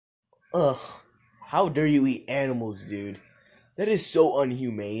Ugh. How dare you eat animals, dude? That is so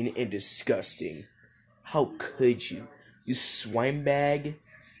unhumane and disgusting. How could you? You swine bag,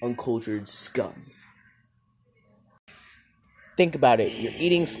 uncultured scum. Think about it. You're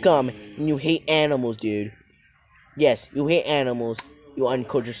eating scum and you hate animals, dude. Yes, you hate animals, you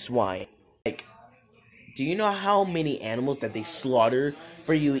uncultured swine. Like, do you know how many animals that they slaughter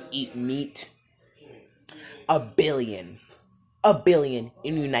for you to eat meat? 1 billion. 1 billion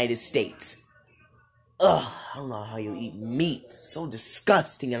in the United States. Ugh, I don't know how you eat meat. It's so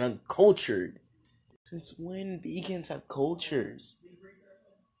disgusting and uncultured. Since when vegans have cultures?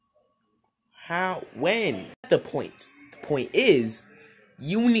 How? When? The point. The point is,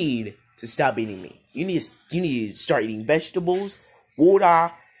 you need to stop eating meat. You need to start eating vegetables,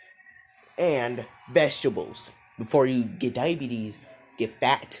 water, and vegetables before you get diabetes, get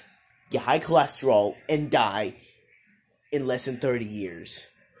fat, get high cholesterol, and die in less than 30 years.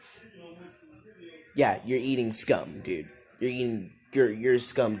 Yeah, you're eating scum, dude. You're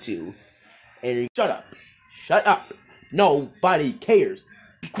scum too. And shut up. Shut up. Nobody cares.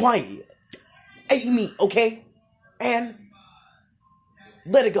 Be quiet. Eat me, okay? And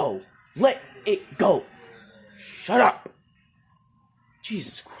let it go. Let it go. Shut up.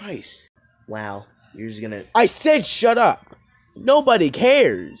 Jesus Christ. Wow. You're just gonna... I said shut up. Nobody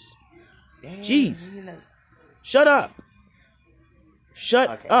cares. Jeez. Shut up.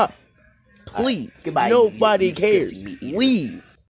 Shut up. Please. Goodbye. Nobody cares. Leave.